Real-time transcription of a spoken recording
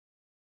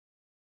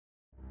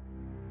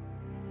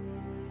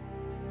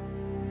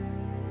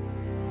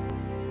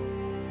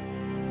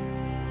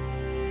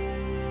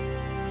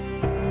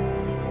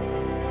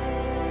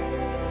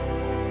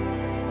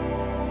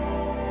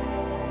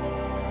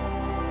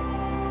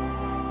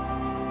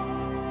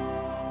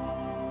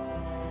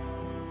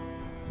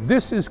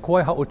This is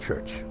Kawaiaha'o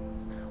Church,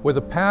 where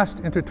the past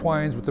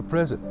intertwines with the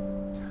present.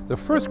 The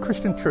first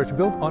Christian church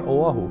built on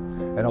Oahu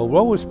and a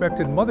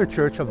well-respected mother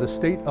church of the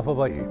state of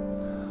Hawaii.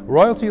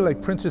 Royalty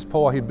like Princess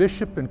Pauahi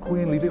Bishop and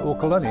Queen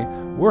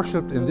Lili'uokalani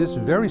worshipped in this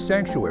very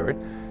sanctuary,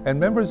 and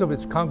members of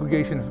its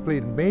congregation have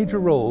played major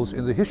roles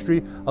in the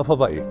history of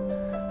Hawaii,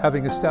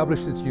 having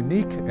established its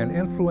unique and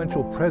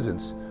influential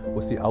presence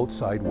with the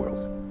outside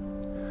world.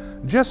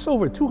 Just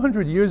over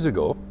 200 years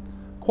ago,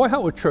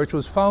 Kawaiaha'o Church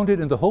was founded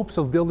in the hopes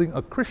of building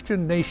a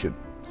Christian nation.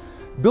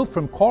 Built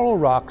from coral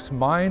rocks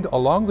mined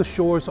along the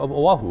shores of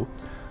Oahu,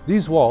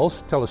 these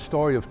walls tell a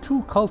story of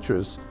two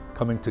cultures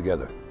coming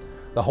together,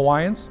 the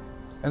Hawaiians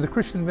and the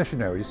Christian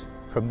missionaries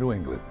from New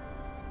England.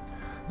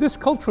 This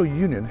cultural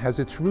union has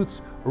its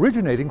roots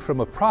originating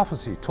from a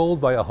prophecy told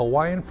by a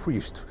Hawaiian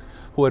priest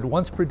who had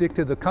once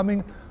predicted the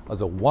coming of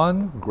the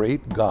one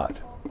great God.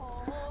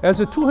 As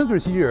the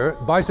 200th year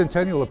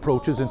bicentennial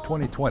approaches in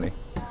 2020,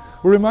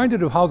 we're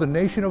reminded of how the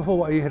nation of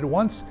Hawaii had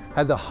once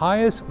had the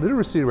highest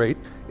literacy rate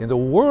in the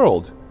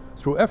world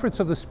through efforts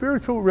of the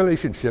spiritual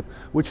relationship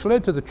which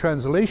led to the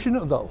translation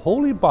of the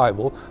Holy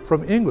Bible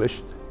from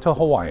English to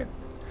Hawaiian,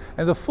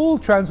 and the full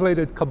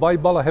translated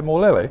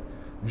Kawaiaha'o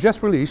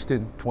just released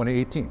in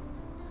 2018.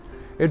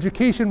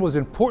 Education was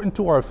important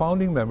to our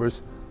founding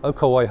members of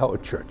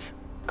Kawaiaha'o Church.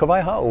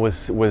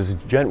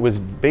 Kawaiaha'o was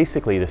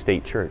basically the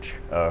state church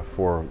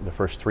for the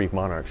first three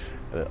monarchs.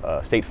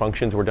 State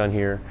functions were done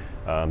here.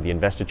 The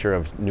investiture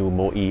of new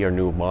mo'i or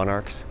new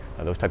monarchs,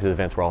 those types of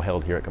events were all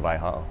held here at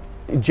Kawaiaha'o.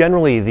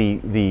 Generally,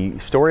 the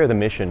story of the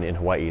mission in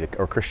Hawaii,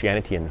 or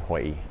Christianity in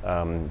Hawaii,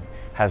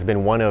 has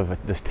been one of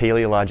this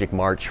teleologic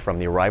march from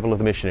the arrival of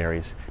the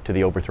missionaries to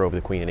the overthrow of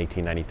the Queen in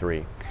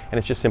 1893. And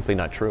it's just simply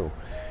not true.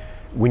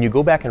 When you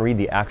go back and read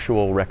the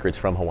actual records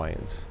from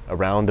Hawaiians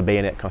around the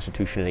Bayonet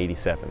Constitution in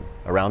 87,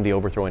 around the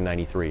overthrow in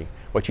 93,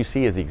 what you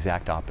see is the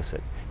exact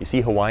opposite. You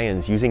see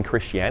Hawaiians using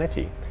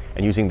Christianity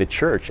and using the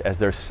church as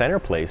their center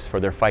place for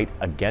their fight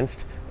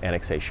against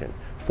annexation,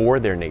 for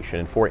their nation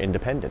and for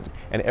independence.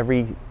 And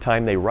every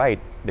time they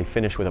write, they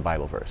finish with a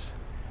Bible verse.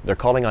 They're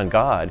calling on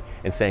God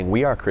and saying,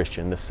 we are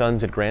Christian, the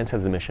sons and grandsons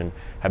of the mission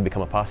have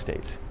become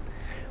apostates.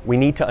 We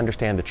need to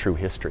understand the true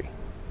history.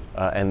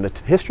 And the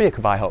history of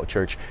Kawaiaha'o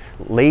Church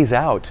lays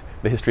out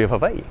the history of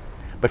Hawaii.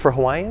 But for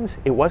Hawaiians,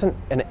 it wasn't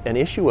an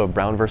issue of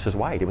brown versus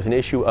white. It was an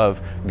issue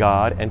of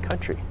God and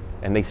country.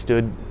 And they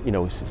stood,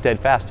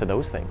 steadfast to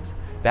those things.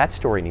 That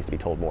story needs to be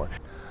told more.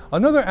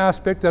 Another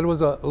aspect that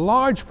was a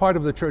large part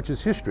of the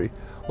church's history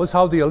was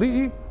how the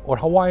ali'i, or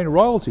Hawaiian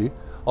royalty,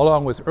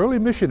 along with early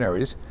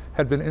missionaries,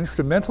 had been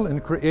instrumental in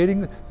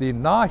creating the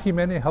Nā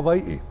Himene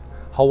Hawaii,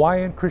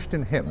 Hawaiian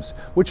Christian hymns,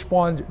 which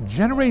spawned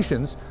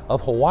generations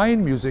of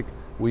Hawaiian music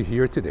we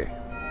hear today.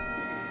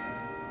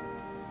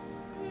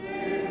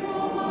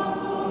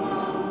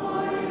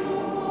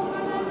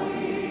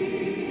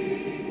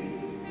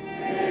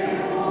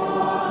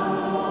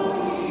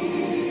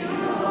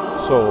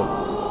 So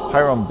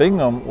Hiram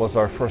Bingham was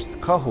our first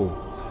kahu,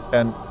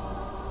 and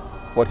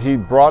what he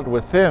brought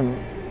with him,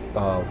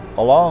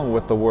 along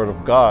with the Word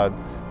of God,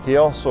 he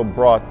also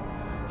brought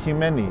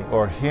himeni,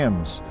 or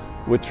hymns,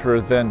 which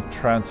were then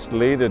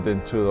translated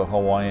into the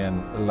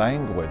Hawaiian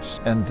language.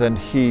 And then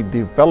he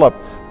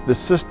developed this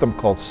system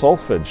called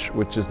solfege,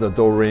 which is the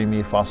do, re,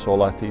 mi, fa, sol,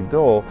 la, ti,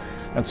 do.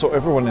 And so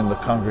everyone in the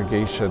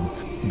congregation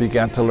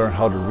began to learn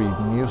how to read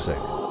music.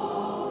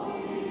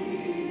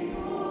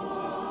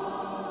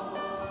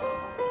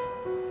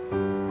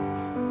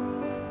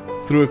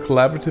 Through a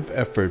collaborative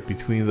effort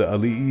between the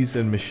ali'is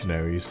and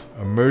missionaries,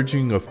 a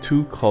merging of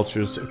two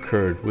cultures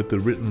occurred with the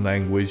written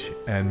language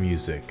and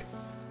music.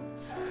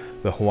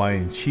 The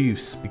Hawaiian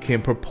chiefs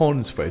became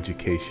proponents for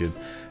education,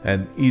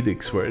 and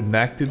edicts were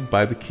enacted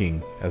by the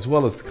king as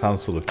well as the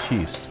Council of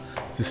Chiefs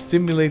to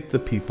stimulate the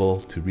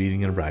people to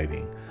reading and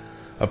writing.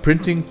 A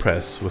printing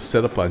press was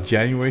set up on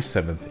January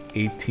 7,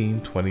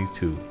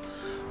 1822.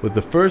 With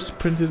the first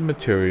printed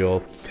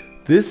material,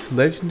 this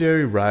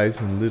legendary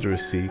rise in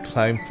literacy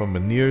climbed from a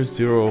near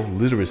zero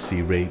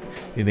literacy rate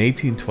in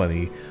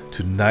 1820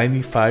 to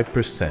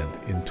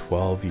 95% in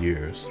 12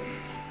 years.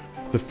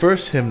 The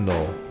first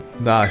hymnal,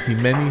 Nā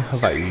Himene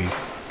Hawaii,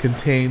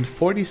 contained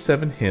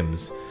 47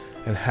 hymns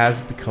and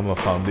has become a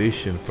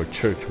foundation for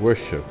church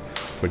worship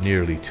for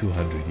nearly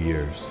 200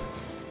 years.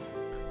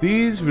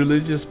 These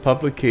religious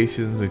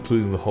publications,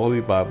 including the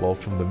Holy Bible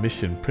from the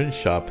Mission Print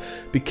Shop,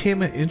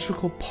 became an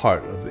integral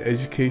part of the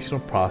educational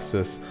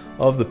process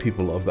of the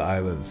people of the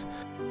islands.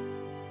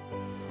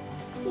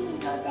 Here you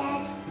go,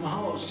 Dad.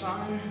 Mahalo,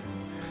 son.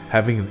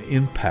 Having an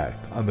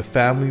impact on the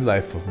family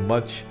life of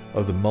much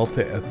of the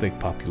multi-ethnic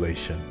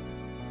population.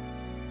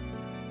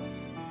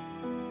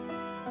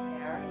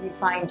 You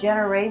find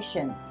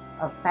generations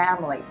of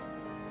families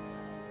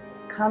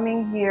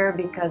coming here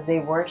because they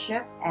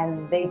worship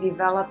and they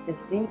develop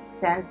this deep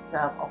sense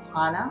of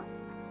ohana,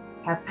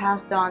 have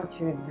passed on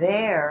to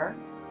their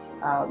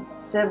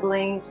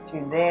siblings,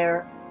 to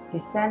their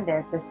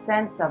descendants, the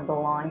sense of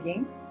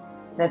belonging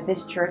that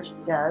this church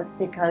does,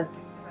 because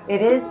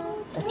it is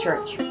a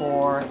church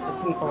for the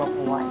people of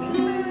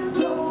Hawaii.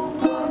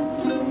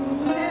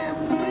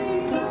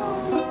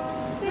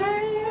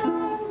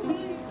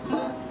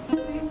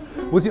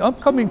 With the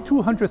upcoming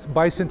 200th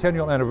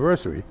bicentennial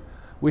anniversary,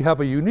 we have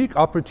a unique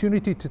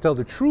opportunity to tell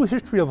the true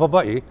history of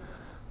Hawaii.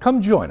 Come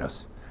join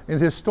us in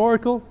the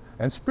historical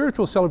and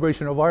spiritual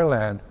celebration of our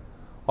land,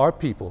 our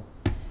people,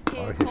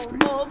 our history.